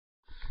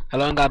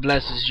Hello and God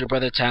bless. This is your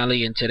brother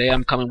Tally, and today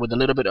I'm coming with a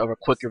little bit of a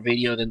quicker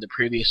video than the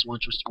previous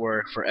ones, which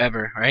were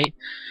forever, right?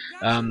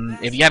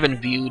 If you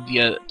haven't viewed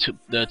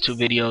the two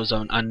videos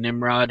on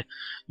Nimrod,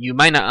 you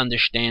might not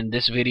understand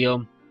this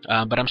video,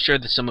 but I'm sure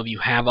that some of you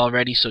have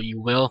already, so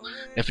you will.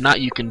 If not,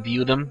 you can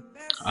view them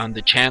on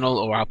the channel,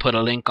 or I'll put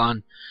a link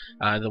on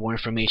the more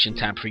information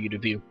tab for you to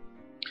view.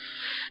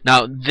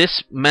 Now,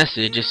 this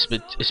message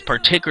is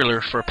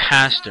particular for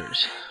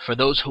pastors, for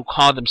those who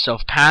call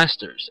themselves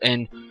pastors.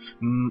 And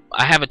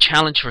I have a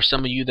challenge for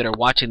some of you that are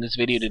watching this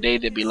video today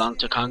that belong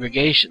to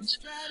congregations,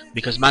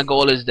 because my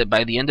goal is that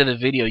by the end of the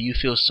video you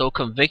feel so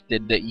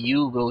convicted that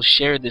you will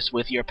share this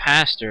with your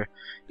pastor,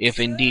 if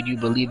indeed you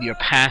believe your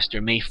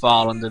pastor may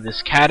fall under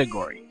this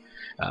category.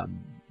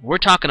 We're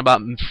talking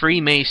about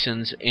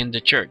Freemasons in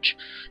the church,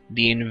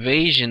 the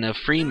invasion of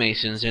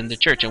Freemasons in the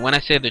church. And when I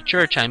say the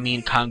church, I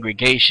mean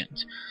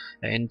congregations.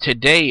 And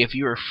today, if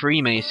you're a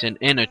Freemason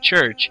in a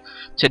church,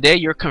 today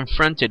you're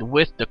confronted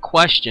with the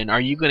question, are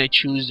you going to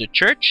choose the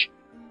church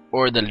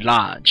or the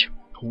lodge?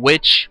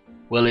 Which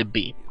will it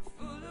be?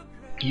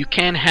 You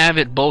can't have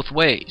it both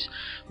ways.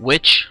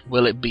 Which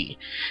will it be?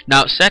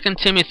 Now, 2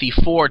 Timothy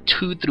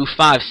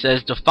 4:2-5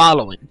 says the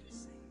following: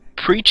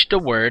 Preach the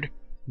word,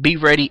 be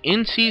ready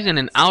in season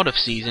and out of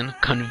season,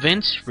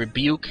 convince,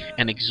 rebuke,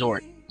 and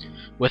exhort,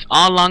 with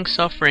all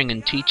longsuffering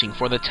and teaching.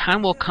 For the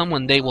time will come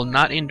when they will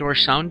not endure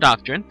sound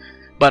doctrine,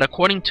 but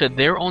according to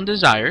their own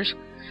desires,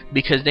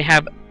 because they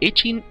have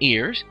itching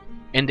ears,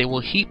 and they will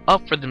heap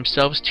up for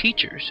themselves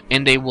teachers,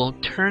 and they will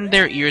turn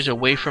their ears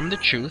away from the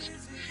truth,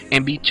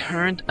 and be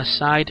turned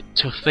aside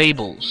to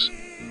fables.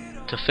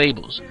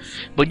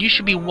 But you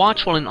should be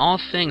watchful in all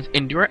things,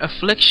 endure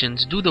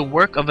afflictions, do the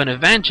work of an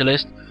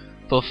evangelist,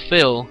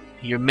 fulfill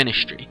your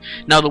ministry.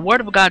 Now, the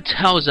Word of God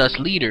tells us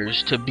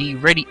leaders to be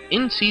ready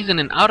in season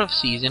and out of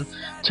season,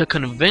 to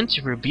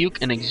convince, rebuke,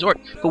 and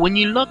exhort. But when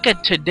you look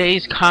at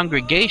today's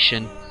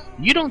congregation,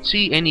 you don't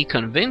see any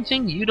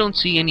convincing, you don't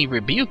see any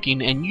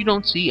rebuking, and you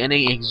don't see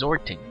any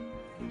exhorting.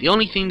 The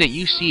only thing that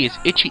you see is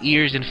itchy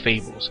ears and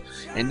fables.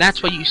 And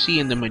that's what you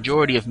see in the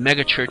majority of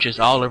mega churches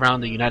all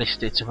around the United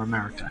States of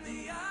America.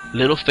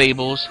 Little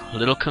fables,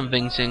 little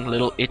convincing,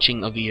 little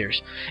itching of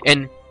ears.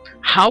 And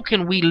how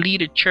can we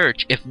lead a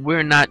church if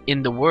we're not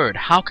in the Word?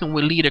 How can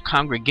we lead a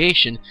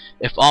congregation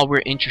if all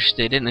we're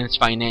interested in is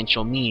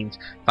financial means,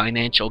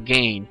 financial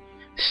gain,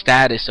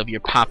 status of your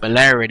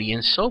popularity,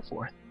 and so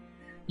forth?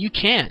 You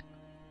can't.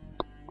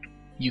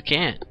 You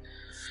can't.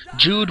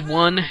 Jude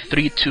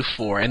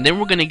 1:3-4, and then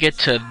we're going to get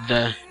to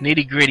the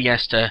nitty-gritty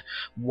as to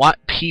what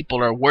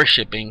people are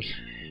worshiping,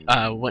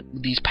 what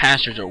these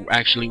pastors are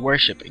actually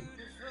worshiping.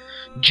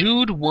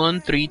 Jude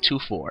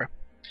 1:3-4.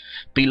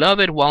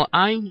 Beloved, while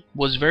I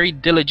was very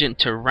diligent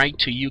to write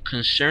to you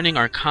concerning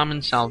our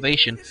common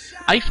salvation,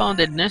 I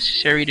found it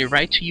necessary to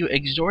write to you,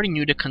 exhorting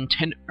you to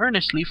contend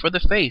earnestly for the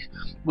faith,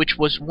 which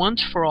was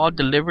once for all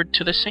delivered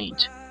to the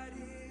saints.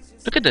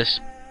 Look at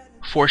this.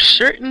 For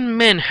certain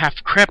men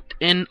have crept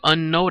in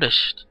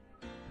unnoticed.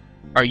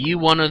 Are you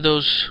one of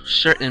those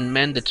certain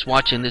men that's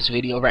watching this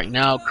video right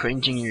now,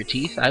 cringing your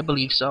teeth? I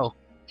believe so.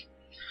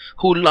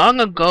 Who long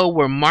ago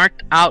were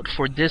marked out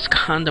for this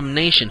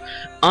condemnation,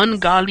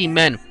 ungodly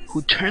men,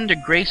 who turn the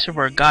grace of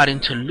our God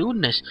into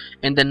lewdness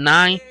and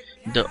deny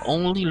the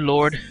only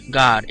Lord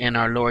God and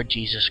our Lord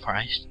Jesus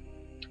Christ.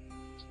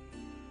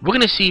 We're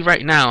going to see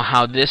right now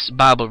how this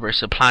Bible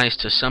verse applies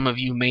to some of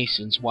you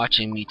Masons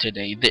watching me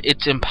today. That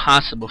it's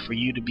impossible for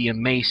you to be a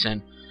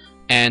Mason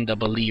and a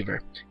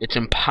believer. It's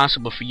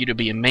impossible for you to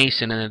be a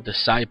Mason and a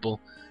disciple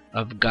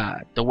of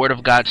God. The Word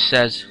of God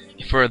says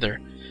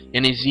further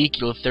in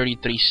Ezekiel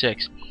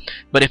 33:6,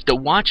 But if the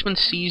watchman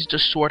sees the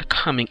sword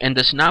coming and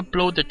does not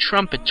blow the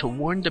trumpet to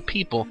warn the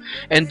people,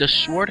 and the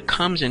sword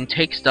comes and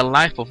takes the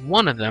life of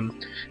one of them,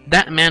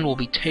 that man will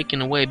be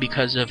taken away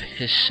because of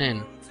his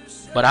sin.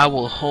 But I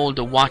will hold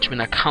the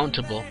watchman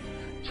accountable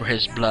for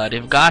his blood.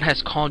 If God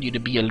has called you to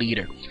be a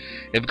leader,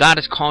 if God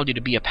has called you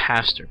to be a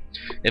pastor,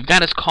 if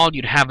God has called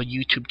you to have a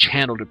YouTube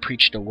channel to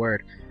preach the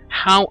word,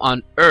 how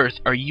on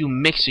earth are you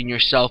mixing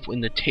yourself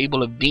in the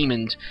table of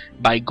demons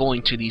by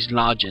going to these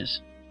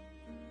lodges?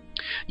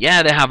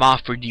 Yeah, they have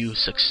offered you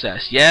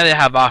success. Yeah, they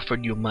have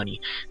offered you money.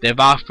 They've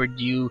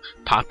offered you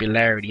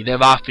popularity. They've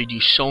offered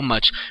you so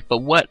much. But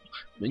what?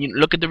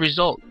 Look at the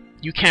result.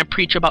 You can't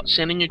preach about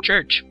sin in your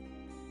church.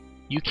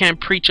 You can't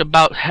preach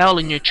about hell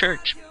in your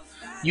church.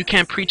 You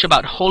can't preach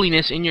about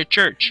holiness in your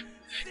church.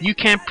 You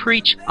can't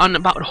preach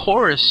about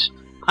Horus,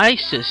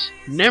 Isis,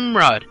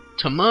 Nimrod,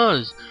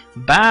 Tammuz,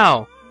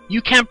 Baal.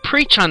 You can't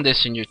preach on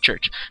this in your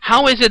church.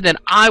 How is it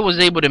that I was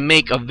able to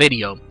make a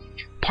video,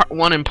 part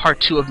 1 and part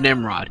 2 of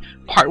Nimrod,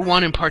 part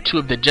 1 and part 2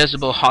 of the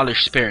Jezebel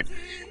Hellish Spirit?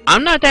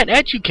 I'm not that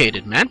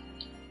educated, man.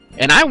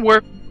 And I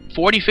work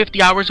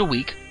 40-50 hours a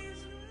week.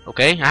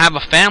 Okay, I have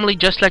a family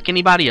just like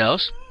anybody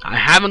else. I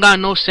haven't got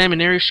no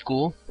seminary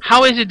school.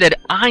 How is it that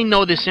I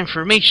know this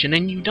information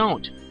and you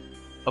don't?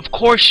 Of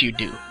course you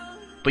do.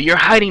 But you're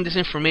hiding this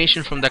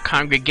information from the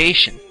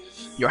congregation.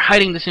 You're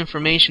hiding this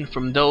information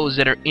from those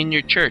that are in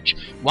your church.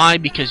 Why?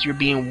 Because you're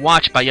being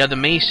watched by other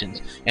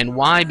Masons. And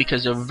why?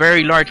 Because a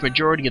very large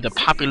majority of the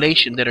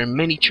population that are in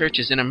many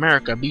churches in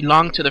America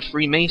belong to the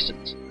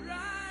Freemasons.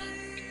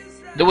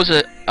 There was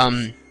a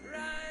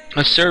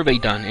survey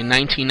done in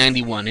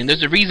 1991, and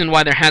there's a reason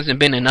why there hasn't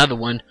been another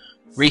one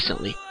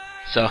recently.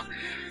 So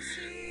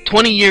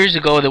 20 years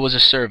ago there was a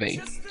survey,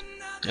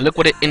 and look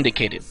what it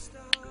indicated.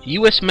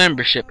 U.S.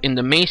 membership in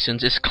the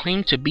Masons is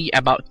claimed to be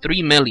about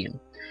 3 million,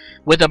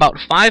 with about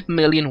 5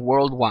 million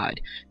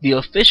worldwide. The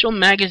official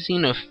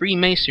magazine of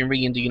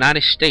Freemasonry in the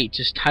United States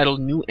is titled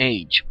New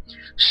Age.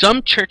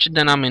 Some church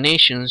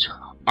denominations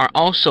are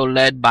also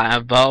led by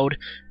avowed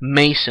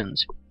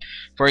Masons.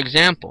 For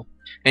example,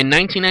 in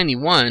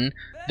 1991,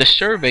 the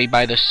survey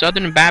by the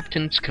Southern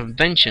Baptist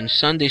Convention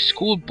Sunday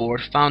School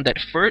Board found that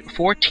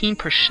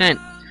 14%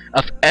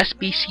 of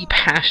SBC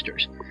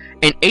pastors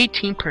and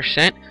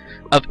 18%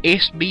 of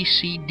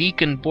SBC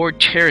Deacon Board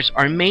chairs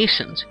are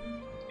Masons.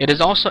 It is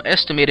also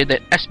estimated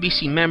that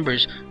SBC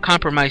members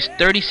comprise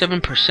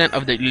 37%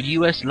 of the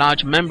U.S.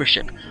 Lodge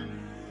membership.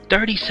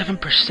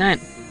 37%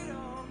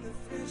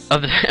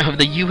 of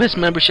the U.S.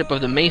 membership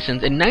of the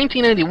Masons in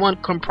 1991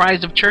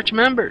 comprised of church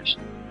members.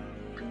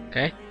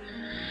 Okay.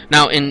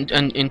 Now, in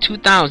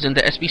 2000,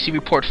 the SBC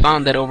report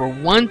found that over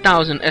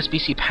 1,000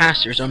 SBC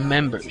pastors are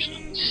members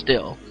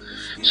still.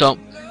 So,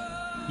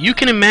 you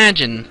can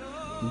imagine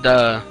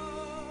the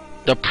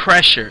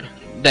pressure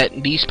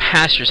that these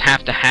pastors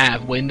have to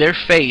have when they're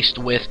faced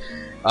with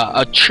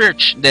a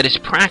church that is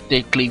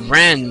practically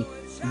ran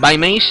by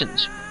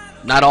Masons.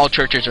 Not all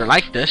churches are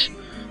like this,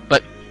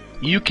 but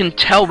you can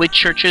tell which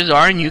churches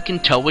are and you can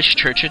tell which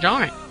churches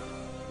aren't.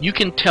 You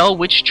can tell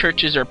which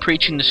churches are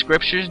preaching the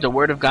scriptures, the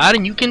word of God,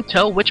 and you can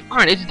tell which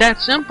aren't. It's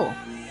that simple.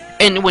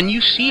 And when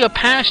you see a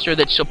pastor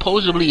that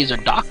supposedly is a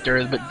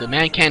doctor, but the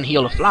man can't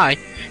heal a fly,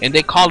 and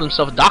they call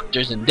themselves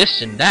doctors and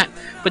this and that,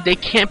 but they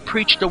can't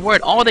preach the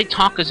word. All they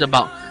talk is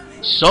about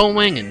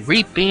sowing and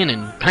reaping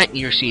and planting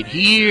your seed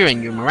here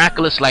and your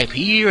miraculous life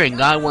here, and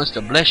God wants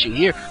to bless you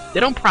here. They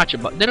don't preach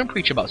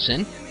about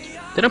sin.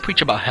 They don't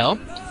preach about hell.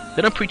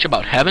 They don't preach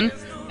about heaven.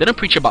 They don't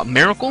preach about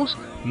miracles.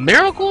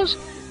 Miracles?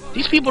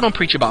 These people don't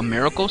preach about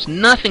miracles.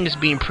 Nothing is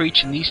being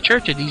preached in these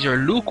churches. These are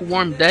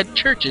lukewarm, dead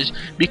churches,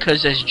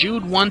 because as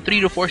Jude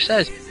 1:3-4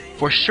 says,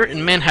 for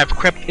certain men have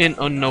crept in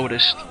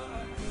unnoticed.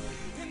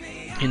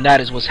 And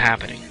that is what's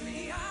happening.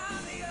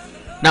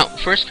 Now,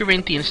 1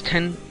 Corinthians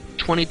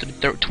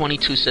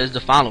 10:20-22 says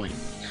the following.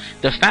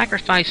 The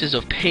sacrifices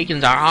of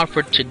pagans are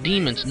offered to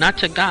demons, not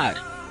to God.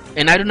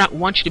 And I do not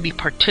want you to be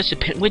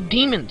participant with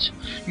demons.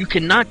 You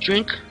cannot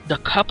drink the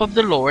cup of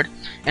the Lord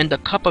and the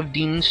cup of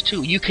demons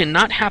too. You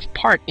cannot have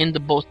part in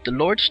both the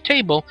Lord's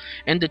table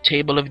and the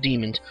table of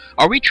demons.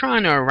 Are we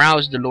trying to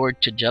arouse the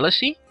Lord to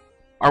jealousy?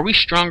 Are we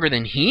stronger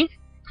than He?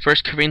 1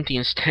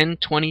 Corinthians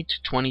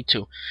 10:20-22.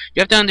 You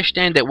have to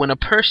understand that when a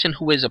person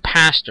who is a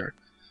pastor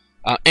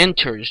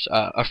enters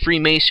a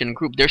Freemason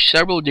group, there's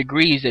several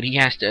degrees that he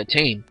has to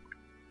attain.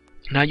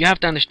 Now you have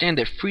to understand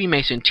that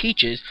Freemason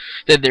teaches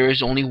that there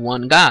is only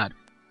one God,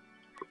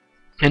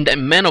 and that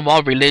men of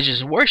all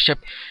religions worship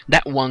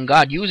that one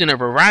God using a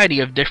variety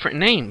of different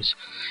names.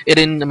 And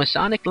in the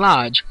Masonic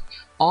Lodge,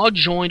 all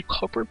join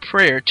corporate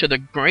prayer to the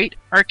great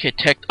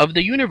architect of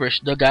the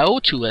universe, the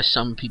Gaotu as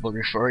some people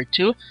refer it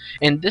to,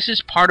 and this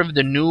is part of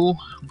the new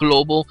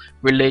global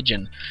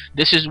religion.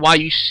 This is why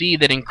you see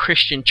that in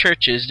Christian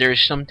churches there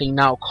is something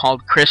now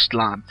called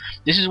Chrislam.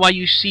 This is why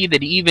you see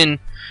that even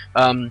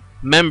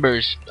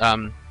members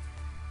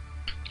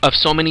of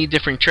so many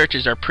different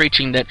churches are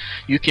preaching that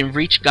you can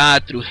reach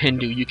God through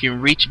Hindu, you can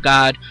reach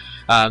God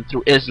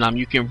through Islam,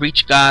 you can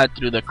reach God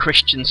through the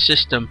Christian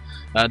system,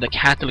 the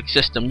Catholic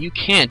system. You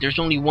can't. There's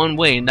only one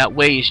way, and that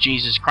way is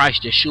Jesus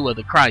Christ, Yeshua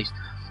the Christ,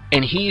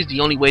 and He is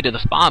the only way to the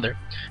Father.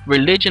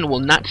 Religion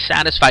will not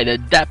satisfy the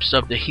depths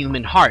of the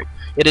human heart.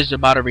 It is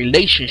about a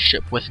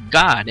relationship with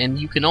God, and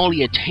you can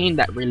only attain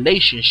that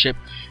relationship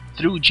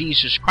through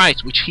Jesus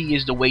Christ, which He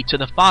is the way to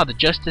the Father.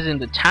 Just as in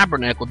the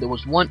tabernacle there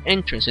was one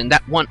entrance, and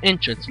that one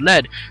entrance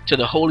led to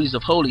the holies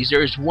of holies,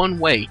 there is one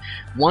way,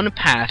 one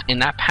path,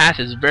 and that path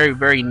is very,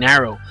 very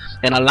narrow,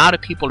 and a lot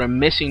of people are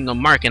missing the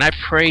mark. And I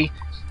pray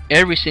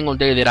every single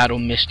day that I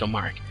don't miss the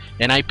mark,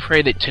 and I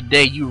pray that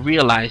today you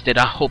realize that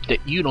I hope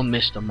that you don't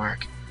miss the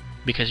mark,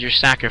 because you're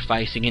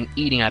sacrificing and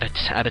eating at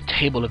a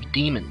table of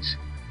demons.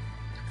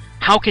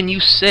 How can you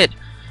sit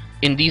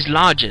in these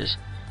lodges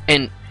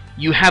and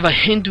you have a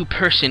Hindu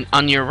person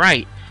on your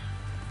right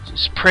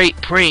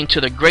praying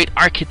to the great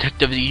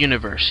architect of the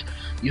universe?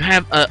 You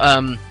have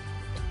a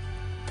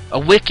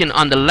Wiccan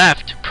on the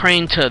left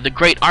praying to the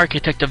great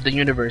architect of the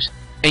universe,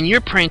 and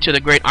you're praying to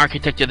the great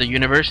architect of the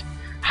universe.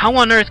 How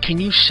on earth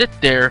can you sit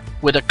there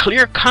with a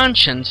clear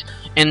conscience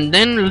and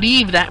then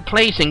leave that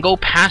place and go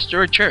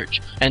pastor a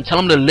church and tell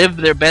them to live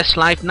their best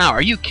life now?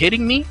 Are you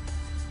kidding me?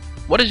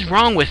 What is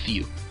wrong with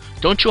you?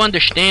 Don't you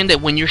understand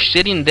that when you're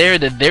sitting there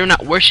that they're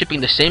not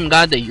worshiping the same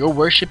God that you're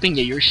worshiping,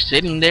 that you're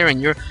sitting there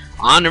and you're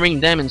honoring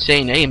them and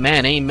saying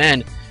amen,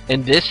 amen,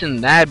 and this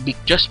and that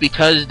just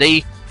because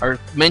they or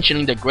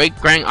mentioning the great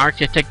grand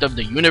architect of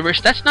the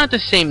universe, that's not the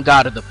same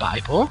God of the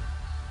Bible.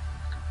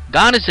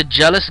 God is a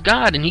jealous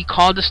God, and he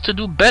called us to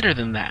do better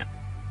than that.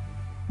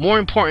 More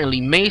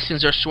importantly,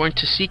 Masons are sworn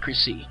to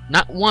secrecy,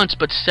 not once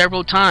but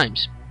several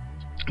times,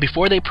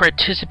 before they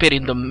participate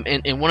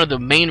in one of the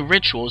main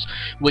rituals,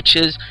 which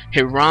is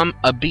Hiram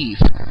Abif.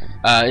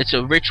 It's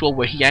a ritual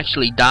where he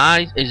actually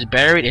dies, is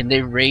buried, and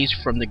then raised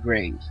from the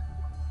grave.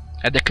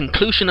 At the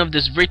conclusion of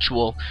this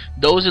ritual,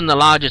 those in the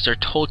lodges are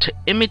told to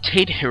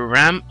imitate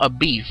Hiram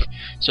Abif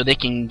so they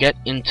can get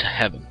into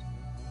heaven.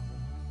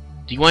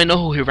 Do you want to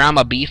know who Hiram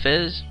Abif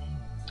is?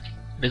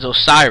 It is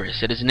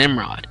Osiris. It is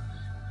Nimrod.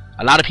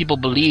 A lot of people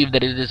believe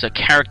that it is a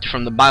character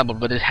from the Bible,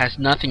 but it has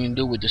nothing to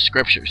do with the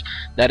scriptures.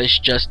 That is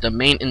just the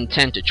main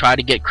intent, to try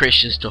to get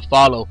Christians to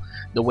follow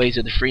the ways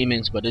of the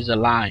Freemasons, but it's a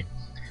lie.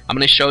 I'm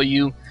going to show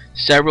you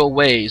several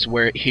ways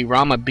where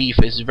Hiram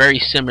Abif is very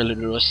similar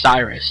to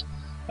Osiris,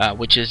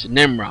 which is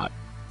Nimrod.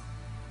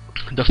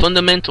 The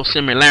fundamental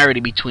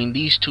similarity between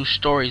these two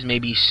stories may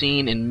be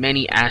seen in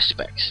many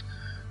aspects.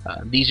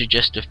 These are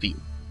just a few.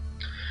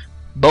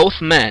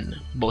 Both men,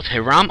 both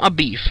Hiram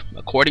Abif,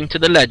 according to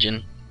the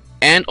legend,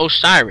 and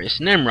Osiris,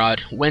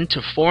 Nimrod, went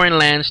to foreign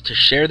lands to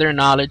share their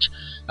knowledge,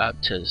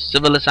 to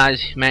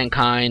civilize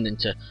mankind, and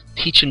to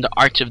teach them the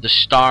arts of the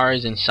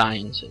stars and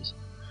sciences.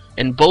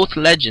 In both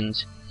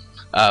legends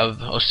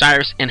of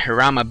Osiris and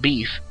Hiram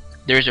Abif,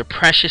 there is a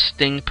precious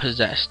thing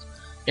possessed.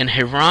 In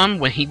Hiram,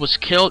 when he was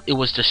killed, it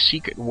was the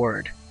secret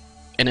word.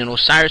 And in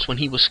Osiris, when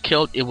he was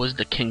killed, it was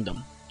the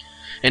kingdom.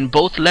 In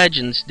both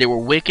legends, they were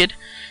wicked,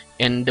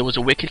 and there was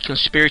a wicked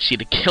conspiracy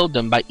to kill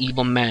them by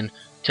evil men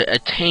to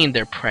attain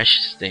their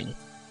precious thing.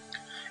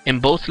 In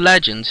both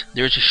legends,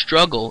 there is a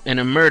struggle and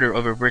a murder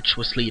of a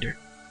virtuous leader.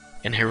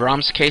 In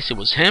Hiram's case, it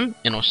was him.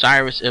 In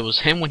Osiris, it was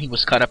him when he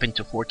was cut up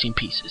into 14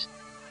 pieces.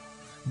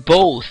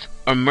 Both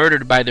are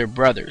murdered by their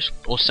brothers.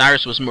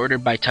 Osiris was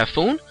murdered by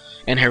Typhon,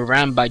 and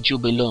Hiram by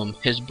Jubilum,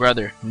 his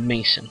brother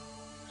Mason.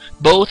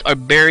 Both are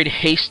buried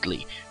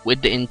hastily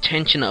with the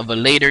intention of a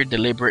later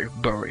deliberate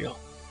burial.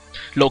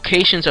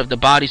 Locations of the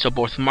bodies are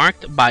both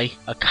marked by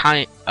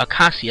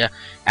acacia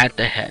at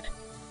the head.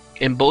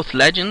 In both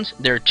legends,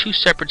 there are two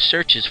separate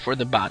searches for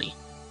the body.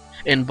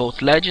 In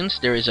both legends,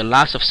 there is a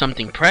loss of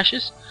something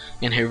precious.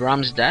 In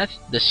Hiram's death,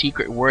 the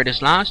secret word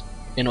is lost.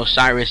 In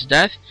Osiris'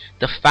 death,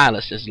 the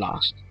phallus is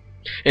lost.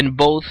 In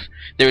both,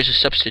 there is a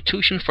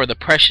substitution for the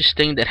precious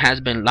thing that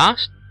has been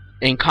lost.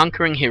 In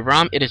conquering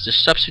Hiram, it is the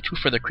substitute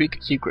for the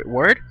secret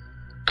word.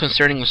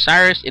 Concerning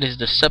Osiris, it is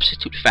the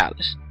substitute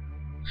phallus.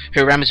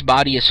 Hiram's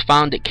body is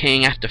found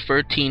decaying after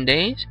 13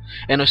 days,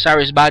 and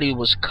Osiris' body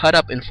was cut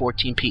up in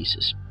 14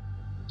 pieces.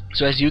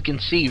 So as you can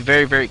see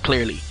very, very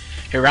clearly,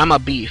 Hiram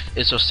Abif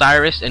is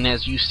Osiris, and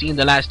as you've seen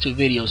the last two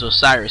videos,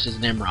 Osiris is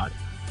Nimrod.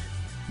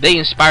 They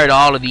inspired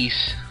all of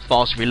these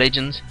false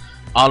religions,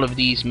 all of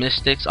these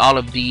mystics, all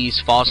of these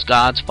false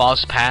gods,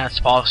 false paths,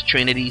 false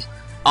trinities,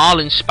 all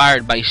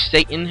inspired by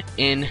Satan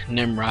in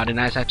Nimrod. And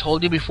as I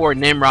told you before,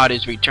 Nimrod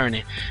is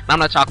returning. And I'm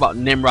not talking about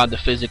Nimrod the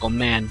physical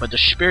man, but the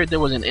spirit that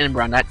was in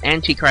Nimrod, that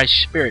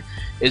Antichrist spirit,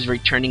 is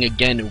returning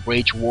again to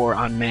wage war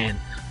on man.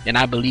 And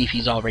I believe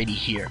he's already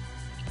here.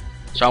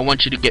 So I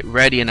want you to get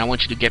ready, and I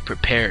want you to get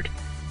prepared.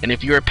 And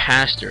if you're a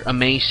pastor, a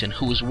Mason,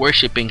 who is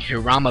worshiping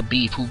Hiram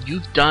Abif, who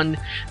you've done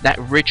that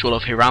ritual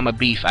of Hiram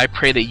Abif, I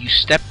pray that you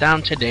step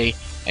down today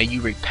and you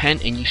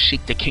repent and you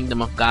seek the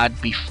kingdom of God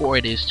before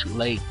it is too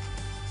late.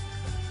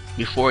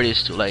 Before it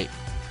is too late.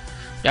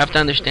 You have to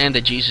understand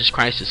that Jesus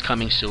Christ is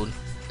coming soon.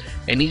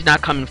 And he's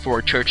not coming for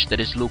a church that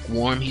is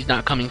lukewarm. He's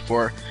not coming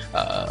for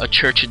a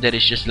church that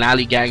is just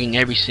lollygagging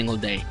every single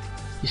day.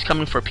 He's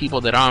coming for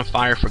people that are on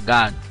fire for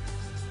God.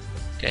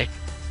 Okay?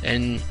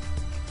 And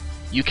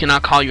you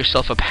cannot call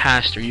yourself a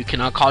pastor. You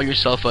cannot call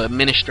yourself a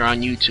minister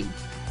on YouTube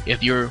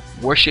if you're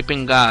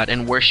worshiping God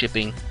and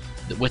worshiping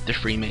with the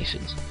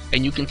Freemasons.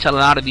 And you can tell a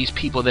lot of these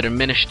people that are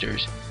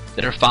ministers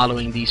that are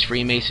following these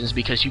Freemasons,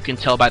 because you can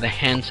tell by the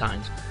hand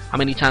signs. How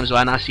many times do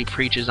I not see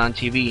preachers on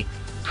TV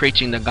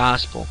preaching the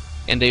gospel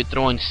and they're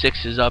throwing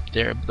sixes up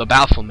there, the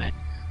Baphomet?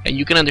 And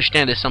you can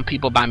understand that some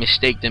people by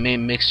mistake, they may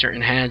mix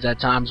certain hands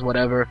at times,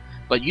 whatever,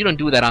 but you don't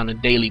do that on a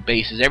daily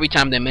basis. Every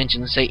time they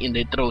mention Satan,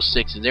 they throw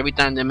sixes. Every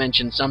time they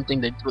mention something,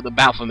 they throw the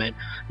Baphomet.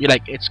 You're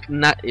like, it's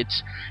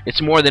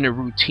more than a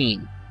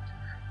routine.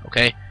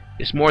 Okay?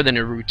 It's more than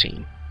a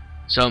routine.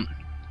 So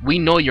we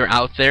know you're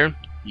out there.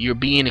 You're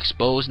being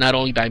exposed not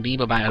only by me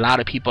but by a lot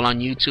of people on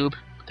YouTube.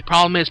 The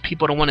problem is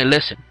people don't want to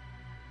listen.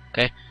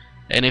 Okay?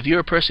 And if you're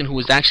a person who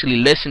has actually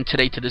listened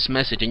today to this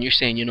message and you're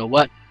saying, you know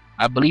what,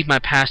 I believe my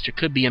pastor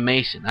could be a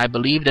Mason. I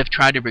believe they've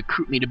tried to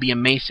recruit me to be a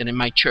Mason in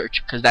my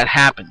church, because that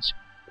happens.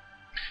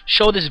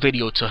 Show this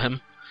video to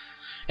him,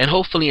 and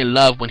hopefully in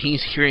love, when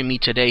he's hearing me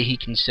today, he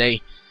can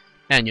say,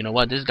 man, you know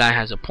what, this guy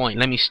has a point.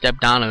 Let me step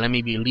down and let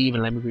me believe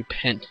and let me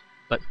repent.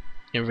 But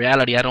in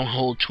reality, I don't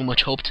hold too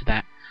much hope to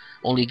that.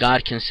 Only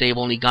God can save.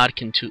 Only God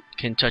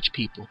can touch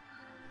people.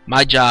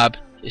 My job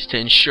is to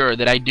ensure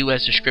that I do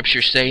as the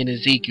scriptures say in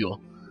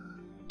Ezekiel,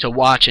 to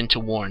watch and to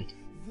warn.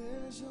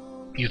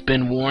 You've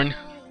been warned.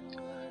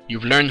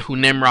 You've learned who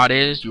Nimrod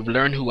is. You've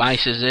learned who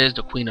Isis is,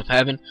 the Queen of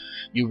Heaven.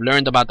 You've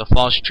learned about the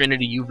false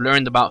Trinity. You've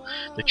learned about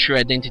the true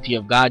identity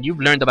of God. You've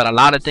learned about a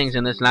lot of things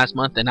in this last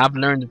month, and I've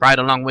learned right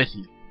along with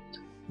you.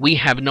 We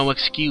have no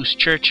excuse,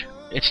 church.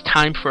 It's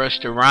time for us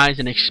to rise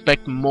and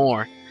expect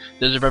more.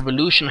 There's a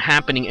revolution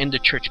happening in the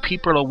church.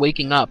 People are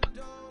waking up,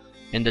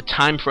 and the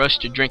time for us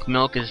to drink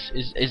milk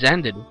is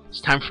ended. It's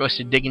time for us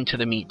to dig into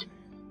the meat.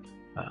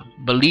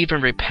 Believe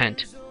and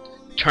repent.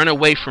 Turn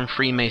away from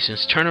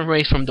Freemasons. Turn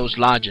away from those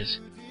lodges.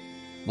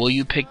 Will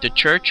you pick the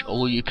church or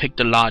will you pick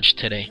the lodge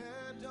today?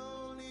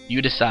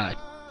 You decide.